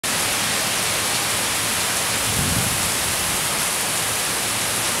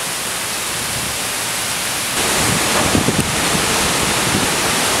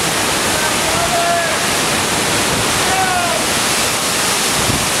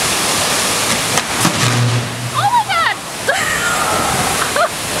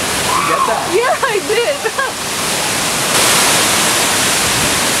I did.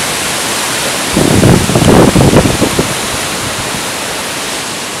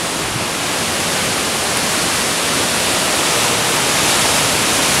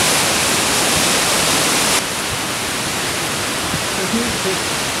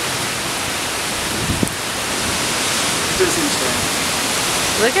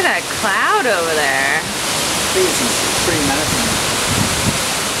 Look at that cloud over there. I think it's pretty menacing.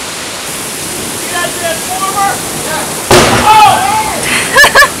 You got a transformer? Yeah. Oh!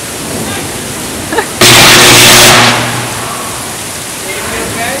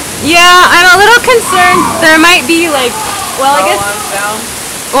 Okay? Yeah, I'm a little concerned. There might be like, well, I guess.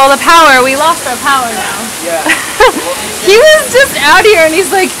 Well, the power. We lost our power now. Yeah. He was just out here and he's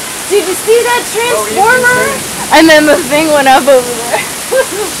like, "Did you see that transformer?" And then the thing went up over there.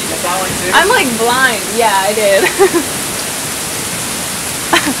 That one too? I'm like blind. Yeah, I did.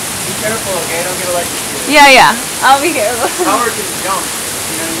 Be careful, okay? Don't get electrocuted. Yeah. I'll be careful. Power can jump.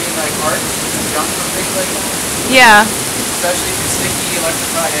 You know what I mean? Like arcs can jump from things like that. Yeah. Especially if it's sticky,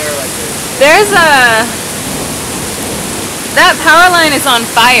 electrified air like this. There's that power line is on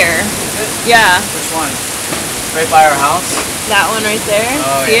fire. Yeah. Which one? Right by our house? That one right there.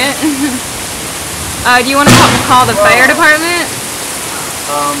 Oh, See yeah. it? Do you want to call the fire department?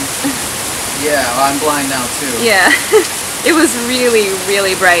 Yeah, well, I'm blind now too. Yeah. It was really,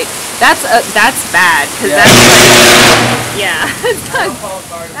 really bright. That's bad, because Yeah. that's like, yeah.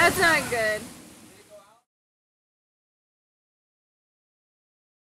 That's not good.